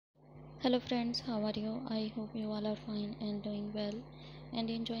Hello friends, how are you? I hope you all are fine and doing well and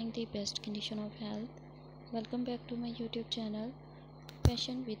enjoying the best condition of health. Welcome back to my YouTube channel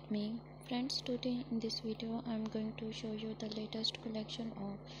Fashion with me. Friends, today in this video I am going to show you the latest collection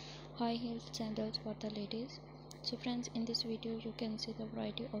of high heeled sandals for the ladies. So friends, in this video you can see the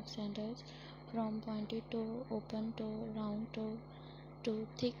variety of sandals from pointed toe, open toe, round toe to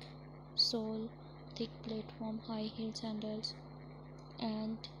thick sole, thick platform high heel sandals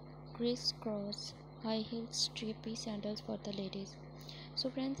and crisscross high heeled stripy sandals for the ladies. So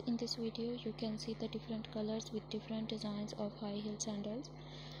friends, in this video you can see the different colors with different designs of high heel sandals,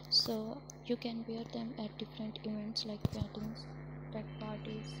 so you can wear them at different events like weddings, pet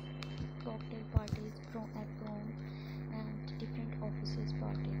parties, cocktail parties, prom and different offices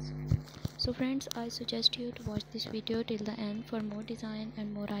parties. So friends, I suggest you to watch this video till the end for more design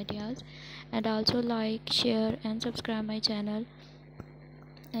and more ideas, and also like, share and subscribe my channel.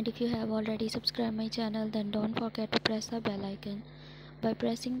 And if you have already subscribed my channel, then don't forget to press the bell icon. By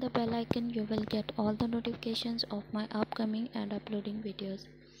pressing the bell icon, you will get all the notifications of my upcoming and uploading videos.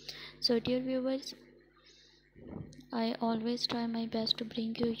 So dear viewers, I always try my best to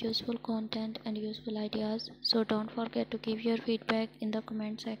bring you useful content and useful ideas, so don't forget to give your feedback in the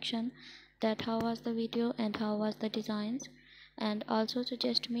comment section, that how was the video and how was the designs, and also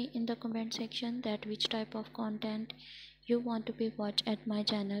suggest me in the comment section that which type of content you want to be watched at my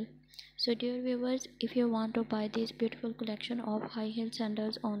channel. So dear viewers, if you want to buy this beautiful collection of high heel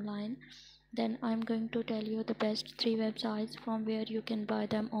sandals online, then I'm going to tell you the best 3 websites from where you can buy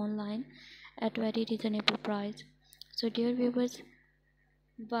them online at very reasonable price. So dear viewers,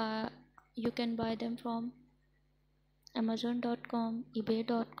 you can buy them from amazon.com,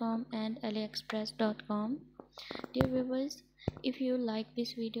 ebay.com and aliexpress.com. Dear viewers, if you like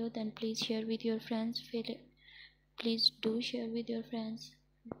this video, then please share with your friends. Please do share with your friends,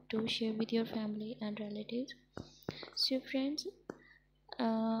 do share with your family and relatives. So friends,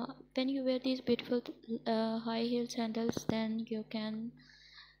 when you wear these beautiful high heel sandals, then you can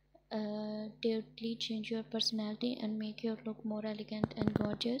totally change your personality and make your look more elegant and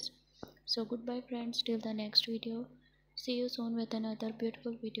gorgeous. So goodbye friends, till the next video. See you soon with another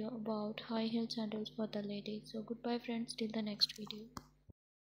beautiful video about high heel sandals for the ladies. So goodbye friends, till the next video.